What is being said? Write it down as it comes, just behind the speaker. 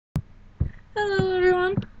Hello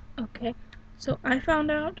everyone! Okay, so I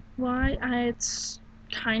found out why it's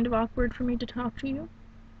kind of awkward for me to talk to you.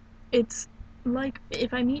 It's like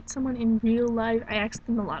if I meet someone in real life, I ask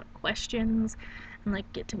them a lot of questions and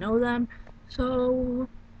get to know them. So,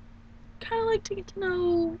 kind of like to get to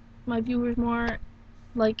know my viewers more.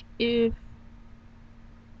 Like if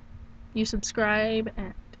you subscribe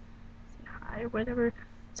and say hi or whatever,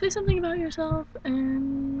 say something about yourself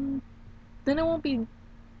and then it won't be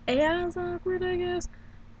as awkward, I guess.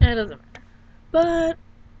 It doesn't matter. But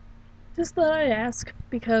just thought I'd ask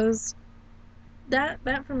because that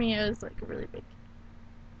for me is like a really big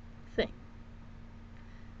thing,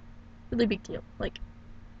 really big deal. Like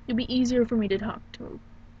it'd be easier for me to talk to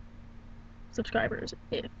subscribers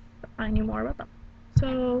if I knew more about them.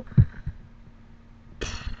 So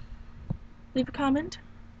leave a comment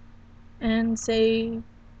and say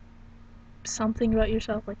something about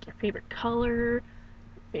yourself, like your favorite color,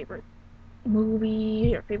 your favorite movie,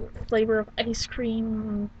 your favorite flavor of ice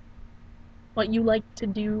cream, what you like to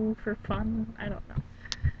do for fun. I don't know.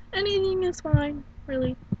 Anything is fine,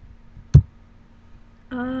 really.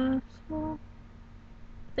 So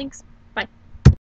thanks.